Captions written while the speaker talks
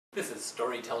This is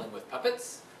Storytelling with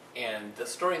Puppets, and the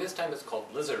story this time is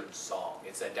called Lizard Song.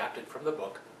 It's adapted from the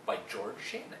book by George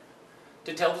Shannon.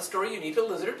 To tell the story, you need a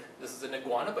lizard. This is an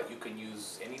iguana, but you can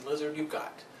use any lizard you've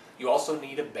got. You also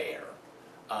need a bear.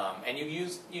 And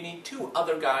you need two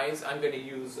other guys. I'm going to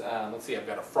use, let's see, I've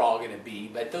got a frog and a bee,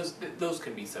 but those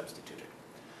can be substituted.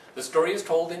 The story is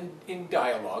told in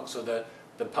dialogue, so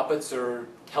the puppets are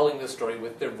telling the story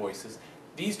with their voices.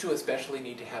 These two especially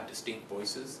need to have distinct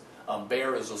voices.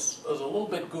 Bear is a little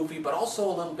bit goofy, but also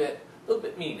a little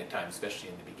bit mean at times, especially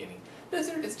in the beginning.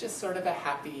 Lizard is just sort of a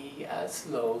happy,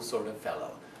 slow sort of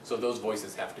fellow. So those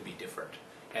voices have to be different.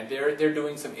 And they're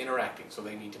doing some interacting, so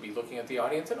they need to be looking at the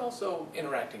audience and also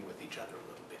interacting with each other a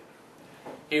little bit.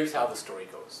 Here's how the story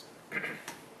goes.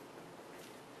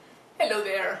 Hello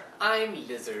there, I'm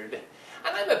Lizard,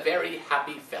 and I'm a very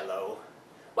happy fellow.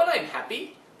 When I'm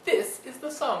happy, this is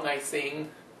the song I sing.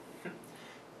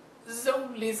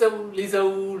 Zoli, zoli,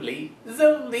 zoli,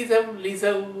 zoli, zoli,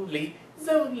 zoli,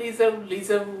 zoli, zoli,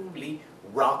 zoli,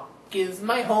 rock is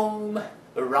my home,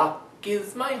 rock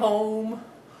is my home.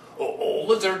 Oh,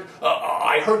 Lizard,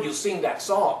 I heard you sing that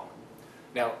song.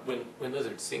 Now, when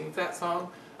Lizard sings that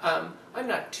song, I'm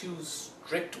not too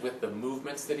strict with the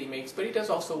movements that he makes, but he does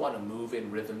also want to move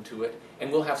in rhythm to it,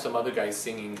 and we'll have some other guys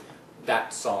singing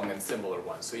that song and similar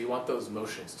ones, so you want those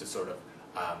motions to sort of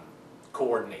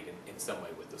coordinate in some way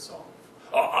with the song.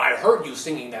 I heard you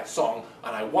singing that song,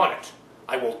 and I want it.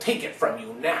 I will take it from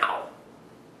you now.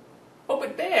 Oh,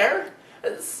 but Bear,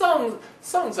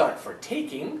 songs aren't for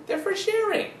taking, they're for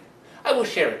sharing. I will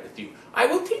share it with you. I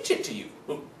will teach it to you.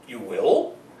 You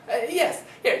will? Yes.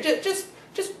 Here, just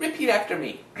repeat after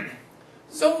me.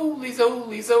 Zoli,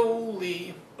 zoli,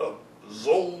 zoli.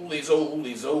 Zoli,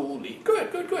 zoli, zoli.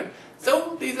 Good.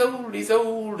 Zoli, zoli,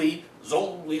 zoli.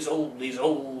 Zoli, zoli,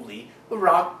 zoli.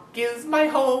 Rock is my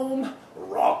home.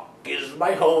 Rock is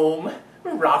my home.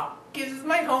 Rock is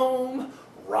my home.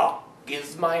 Rock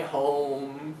is my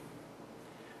home.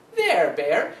 There,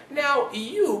 Bear. Now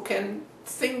you can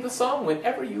sing the song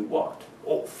whenever you want.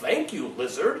 Oh, thank you,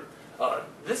 Lizard.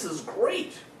 This is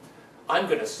great. I'm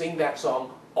going to sing that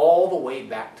song all the way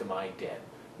back to my den.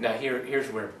 Now here's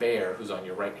where Bear, who's on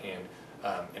your right hand,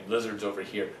 and Lizard's over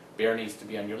here. Bear needs to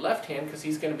be on your left hand because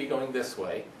he's going to be going this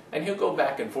way, and he'll go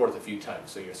back and forth a few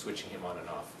times, so you're switching him on and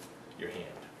off your hand.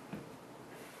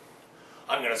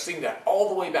 I'm going to sing that all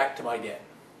the way back to my den.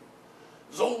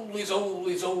 Zoli,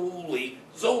 zoli, zoli,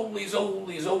 zoli,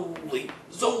 zoli, zoli,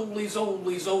 zoli,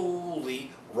 zoli, zoli,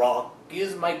 rock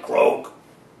is my croak.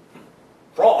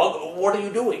 Frog, what are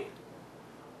you doing?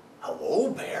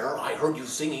 Hello, Bear, I heard you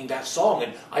singing that song,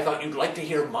 and I thought you'd like to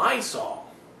hear my song.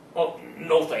 Oh,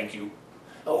 no thank you.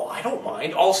 Oh, I don't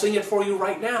mind, I'll sing it for you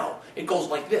right now. It goes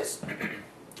like this.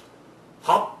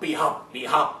 Hoppy, hoppy,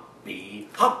 hoppy,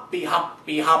 hoppy,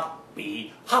 hoppy,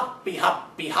 hoppy, hoppy,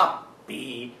 hoppy,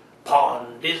 hoppy.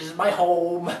 Pond is my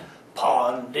home,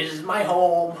 pond is my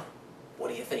home. What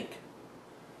do you think?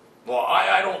 Well,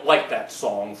 I don't like that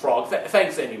song, Frog.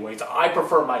 Thanks anyways. I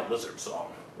prefer my Lizard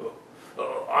song.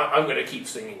 I'm going to keep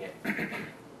singing it.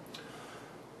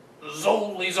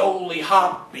 Zoli, zoli,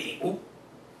 hoppy. Oop.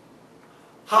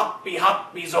 Hoppy,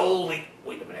 hoppy, zoli.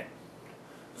 Wait a minute.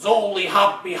 Zoli,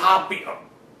 hoppy, hoppy.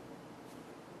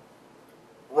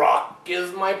 Rock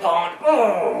is my pond.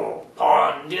 Oh,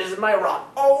 pond is my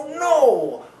rock. Oh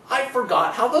no! I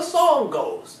forgot how the song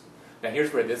goes. Now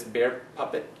here's where this bear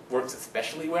puppet works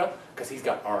especially well, because he's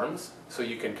got arms, so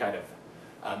you can kind of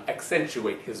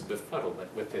accentuate his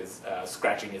befuddlement with his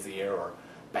scratching his ear or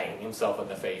banging himself in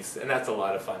the face, and that's a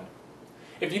lot of fun.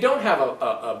 If you don't have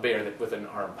a bear with an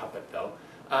arm puppet though,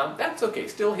 that's okay.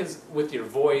 Still, with your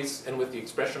voice and with the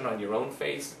expression on your own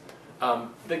face,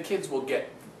 the kids will get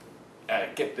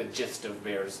the gist of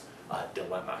Bear's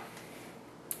dilemma.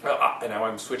 And now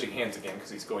I'm switching hands again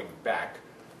because he's going back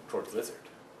towards Lizard.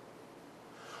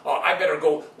 I better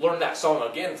go learn that song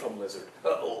again from Lizard.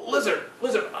 Lizard,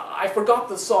 I forgot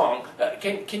the song.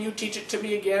 Can you teach it to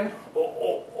me again?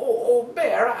 Oh,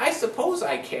 Bear, I suppose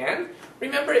I can.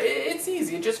 Remember, it's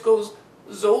easy. It just goes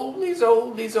zoli,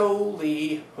 zoli,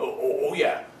 zoli. Oh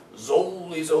yeah.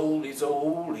 Zoli, zoli,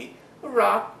 zoli.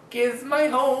 Rock is my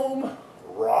home.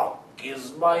 Rock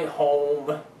is my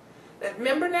home.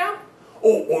 Remember now?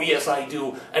 Oh yes, I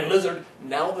do. And Lizard,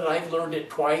 now that I've learned it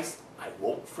twice, I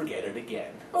won't forget it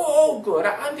again. Oh, good.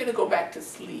 I'm going to go back to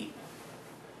sleep.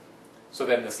 So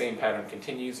then the same pattern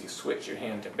continues. You switch your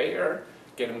hand to Bear,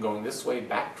 get him going this way,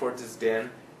 back towards his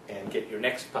den, and get your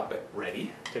next puppet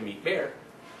ready to meet Bear.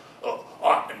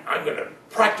 I'm going to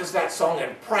practice that song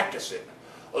and practice it.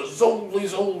 Zoli,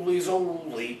 zoli,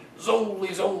 zoli, zoli,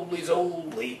 zoli,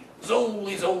 zoli,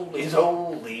 zoli, zoli,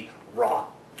 zoli,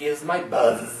 rock is my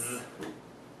buzz.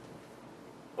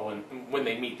 Oh, and when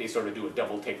they meet, they sort of do a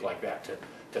double take like that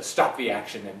to stop the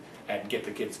action and get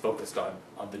the kids focused on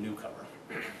the newcomer.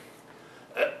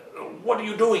 What are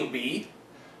you doing, Bee?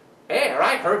 Bear,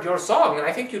 I heard your song, and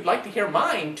I think you'd like to hear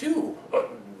mine, too.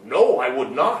 No, I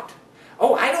would not.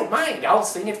 Oh, I don't mind. I'll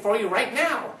sing it for you right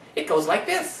now. It goes like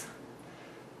this.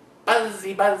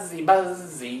 Buzzy, buzzy,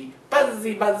 buzzy,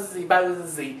 buzzy, buzzy,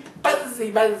 buzzy,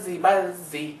 buzzy, buzzy,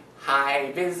 buzzy.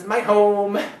 Hive is my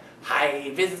home.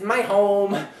 Hive is my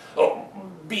home. Oh,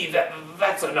 Bee,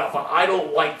 that's enough. I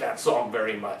don't like that song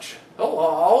very much. Oh,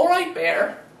 all right,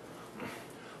 Bear.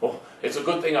 Oh, it's a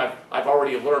good thing I've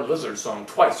already learned Lizard's song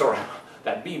twice, or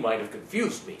that Bee might have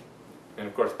confused me. And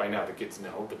of course, by now the kids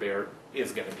know the bear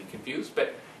is going to be confused,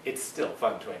 but it's still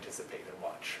fun to anticipate and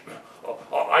watch.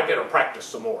 I better practice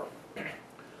some more.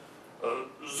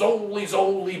 Zoli,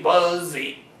 zoli,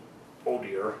 buzzy. Oh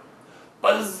dear.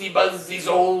 Buzzy, buzzy,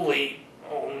 zoli.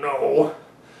 Oh no.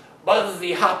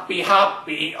 Buzzy, hoppy,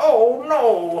 hoppy. Oh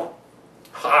no.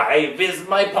 Hive is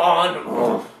my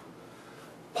pond.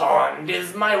 Pond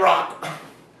is my rock.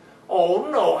 Oh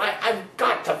no, I've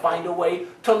got to find a way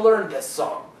to learn this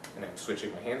song. And I'm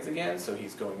switching my hands again, so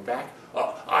he's going back.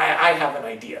 I have an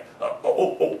idea.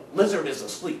 Lizard is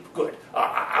asleep. Good.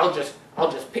 I'll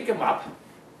just pick him up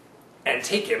and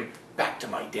take him back to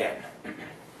my den.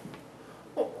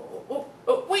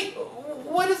 Wait,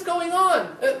 what is going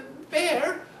on?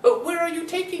 Bear, where are you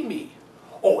taking me?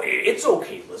 Oh, it's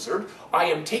okay, Lizard. I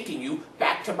am taking you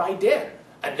back to my den.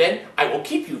 And then I will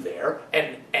keep you there,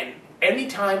 and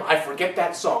anytime I forget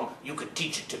that song, you could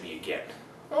teach it to me again.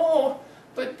 Oh,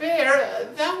 but Bear,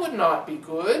 that would not be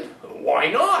good.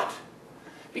 Why not?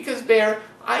 Because, Bear,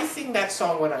 I sing that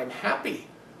song when I'm happy.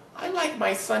 I like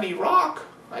my sunny rock.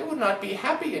 I would not be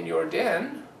happy in your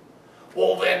den.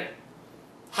 Well then,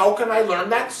 how can I learn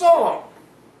that song?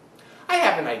 I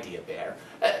have an idea, Bear.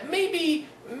 Maybe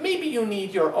you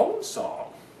need your own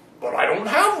song. But I don't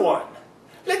have one.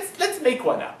 Let's make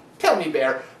one up. Tell me,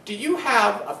 Bear, do you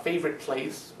have a favorite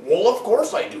place? Well, of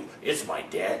course I do. It's my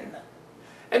den.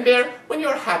 And Bear, when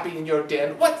you're happy in your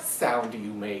den, what sound do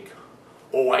you make?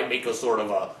 Oh, I make a sort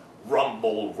of a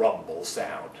rumble, rumble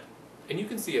sound. And you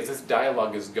can see as this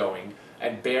dialogue is going,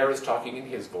 and Bear is talking in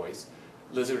his voice,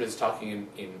 Lizard is talking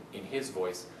in his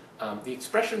voice, the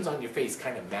expressions on your face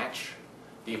kind of match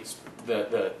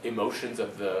the emotions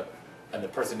of and the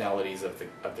personalities of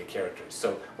the characters.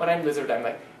 So when I'm Lizard, I'm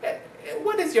like,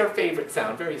 what is your favorite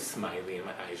sound? Very smiley, and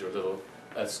my eyes are a little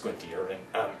squintier.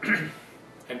 And,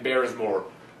 and Bear is more,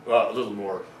 a little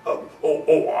more,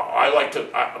 I like to,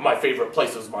 my favorite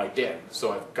place is my den.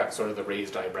 So I've got sort of the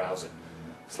raised eyebrows and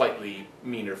slightly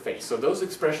meaner face. So those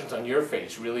expressions on your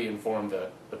face really inform the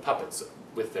puppets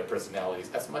with their personalities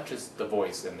as much as the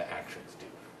voice and the actions do.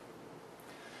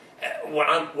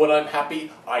 When I'm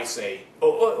happy, I say,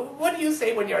 what do you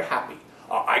say when you're happy?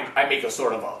 I make a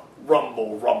sort of a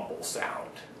rumble, rumble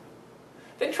sound.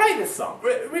 Then try this song.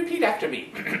 Repeat after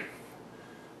me.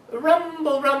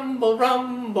 Rumble, rumble,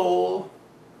 rumble.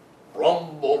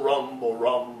 Rumble, rumble,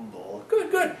 rumble.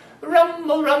 Good, good.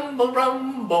 Rumble, rumble,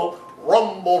 rumble.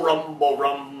 Rumble, rumble,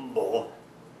 rumble.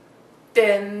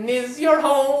 Den is your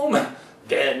home.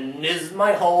 Den is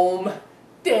my home.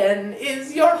 Den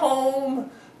is your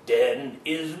home. Den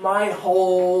is my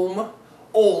home.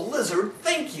 Oh, Lizard,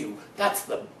 thank you. That's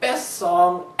the best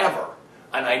song ever.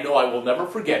 And I know I will never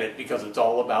forget it because it's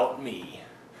all about me.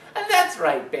 And that's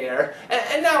right, Bear.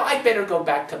 And now I'd better go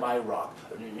back to my rock.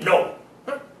 No.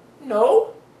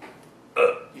 No?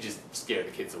 You just scared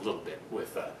the kids a little bit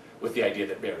with the idea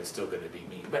that Bear is still going to be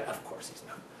mean. But of course he's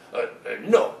not.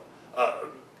 No.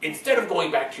 Instead of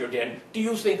going back to your den, do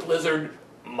you think, Lizard,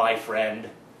 my friend,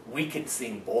 we could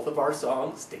sing both of our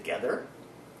songs together?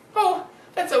 Oh,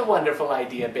 that's a wonderful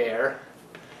idea, Bear.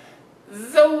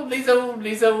 Zoli,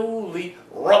 zoli, zoli,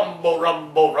 rumble,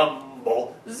 rumble,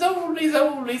 rumble. Zoli,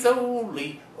 zoli,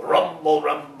 zoli, rumble,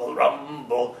 rumble,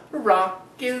 rumble. Rock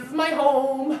is my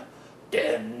home,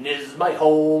 den is my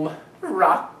home.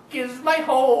 Rock is my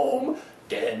home,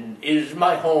 den is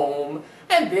my home.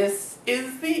 And this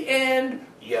is the end.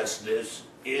 Yes, this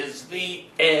is the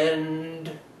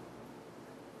end.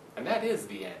 And that is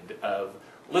the end of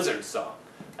Lizard's Song,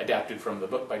 adapted from the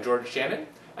book by George Shannon,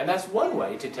 and that's one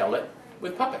way to tell it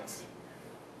with puppets.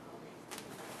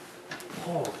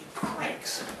 Holy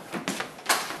crikes.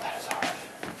 That is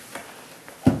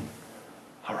hard.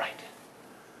 All right.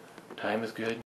 Time is good.